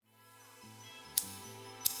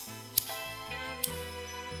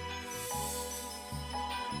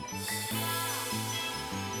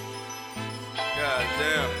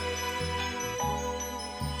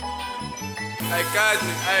Hey,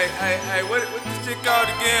 Cosmic, hey, what this shit called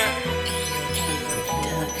again?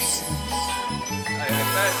 Hey,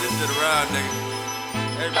 pass this shit around, nigga.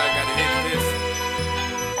 Everybody gotta hit this.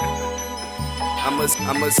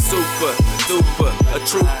 I'm a super, duper, a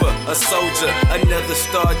trooper, a soldier, another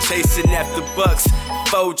star chasing after bucks,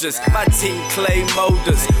 Folgers, my team clay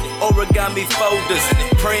molders, origami folders,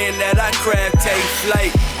 praying that I craft take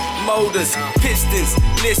flight. Motors, pistons,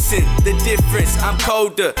 listen, the difference, I'm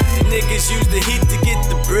colder. Niggas use the heat to get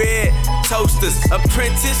the bread. Toasters,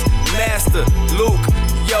 apprentice, master, Luke,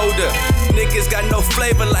 Yoda. Niggas got no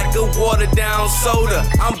flavor like a watered down soda.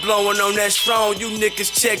 I'm blowing on that strong, you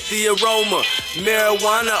niggas check the aroma.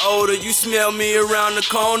 Marijuana odor, you smell me around the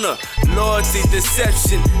corner. Loyalty,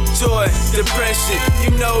 deception, joy, depression.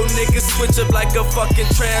 You know niggas switch up like a fucking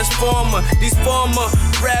transformer. These former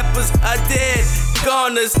rappers are dead.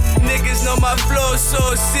 Goners, niggas know my flow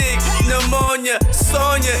so sick. Pneumonia,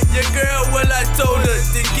 Sonia, your girl, well I told her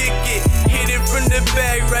to kick it. Hit it from the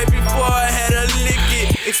back right before I had her lick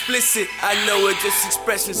it. Explicit, I know it, just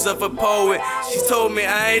expressions of a poet. She told me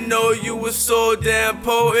I ain't know you was so damn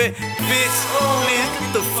poet. Bitch, please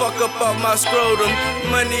get the fuck up off my scrotum.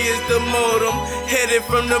 Money is the modem, headed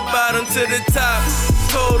from the bottom to the top.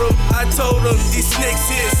 I told him, these snakes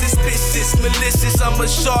here suspicious, malicious. I'm a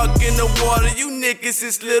shark in the water, you niggas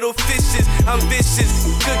is little fishes. I'm vicious,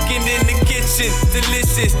 cooking in the kitchen,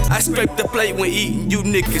 delicious. I scrape the plate when eating, you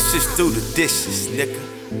niggas just do the dishes,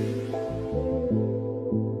 nigga.